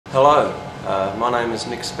Hello, my name is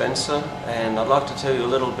Nick Spencer and I'd like to tell you a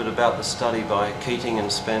little bit about the study by Keating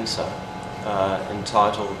and Spencer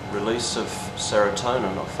entitled Release of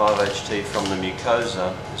Serotonin or 5-HT from the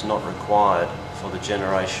mucosa is not required for the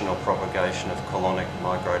generation or propagation of colonic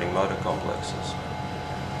migrating motor complexes.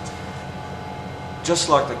 Just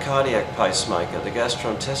like the cardiac pacemaker, the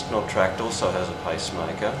gastrointestinal tract also has a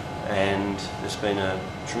pacemaker, and there's been a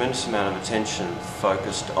tremendous amount of attention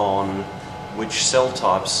focused on which cell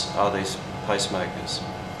types are these pacemakers.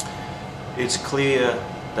 It's clear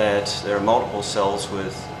that there are multiple cells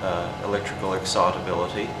with electrical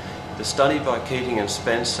excitability. The study by Keating and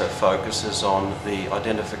Spencer focuses on the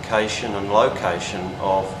identification and location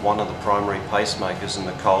of one of the primary pacemakers in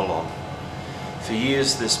the colon. For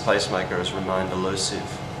years this pacemaker has remained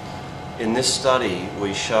elusive. In this study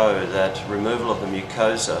we show that removal of the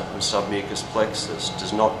mucosa and submucous plexus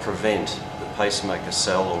does not prevent the pacemaker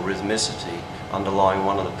cell or rhythmicity underlying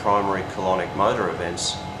one of the primary colonic motor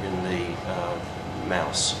events in the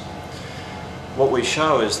mouse. What we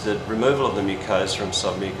show is that removal of the mucosa and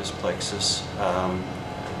submucous plexus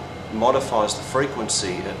modifies the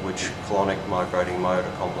frequency at which colonic migrating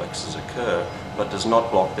motor complexes occur, but does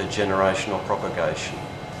not block their generation or propagation.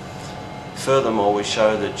 Furthermore, we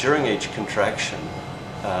show that during each contraction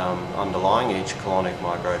underlying each colonic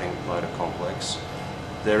migrating motor complex,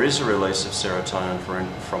 there is a release of serotonin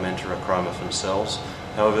from enterochromaffin cells.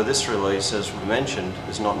 However, this release, as we mentioned,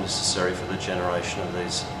 is not necessary for the generation of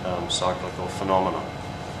these cyclical phenomena.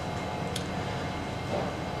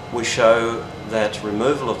 We show that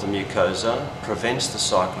removal of the mucosa prevents the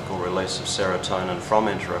cyclical release of serotonin from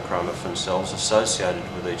enterochromaffin cells associated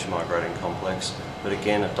with each migrating complex, but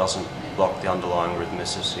again it doesn't block the underlying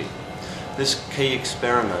rhythmicity. This key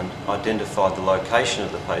experiment identified the location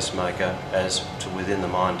of the pacemaker as to within the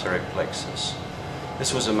myenteric plexus.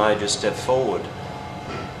 This was a major step forward.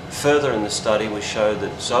 Further in the study we showed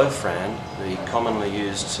that Zofran, the commonly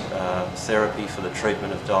used therapy for the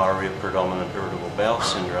treatment of diarrhea predominant irritable bowel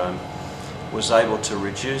syndrome, was able to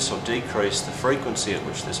reduce or decrease the frequency at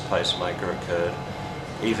which this pacemaker occurred,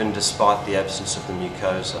 even despite the absence of the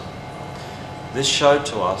mucosa. This showed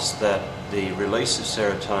to us that the release of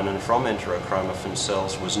serotonin from enterochromaffin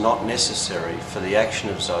cells was not necessary for the action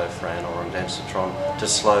of Zofran or ondansetron to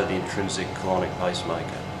slow the intrinsic colonic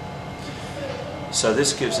pacemaker. So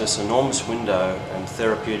this gives us an enormous window and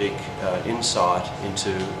therapeutic insight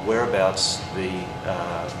into whereabouts the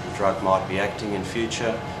drug might be acting in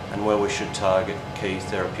future and where we should target key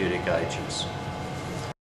therapeutic agents.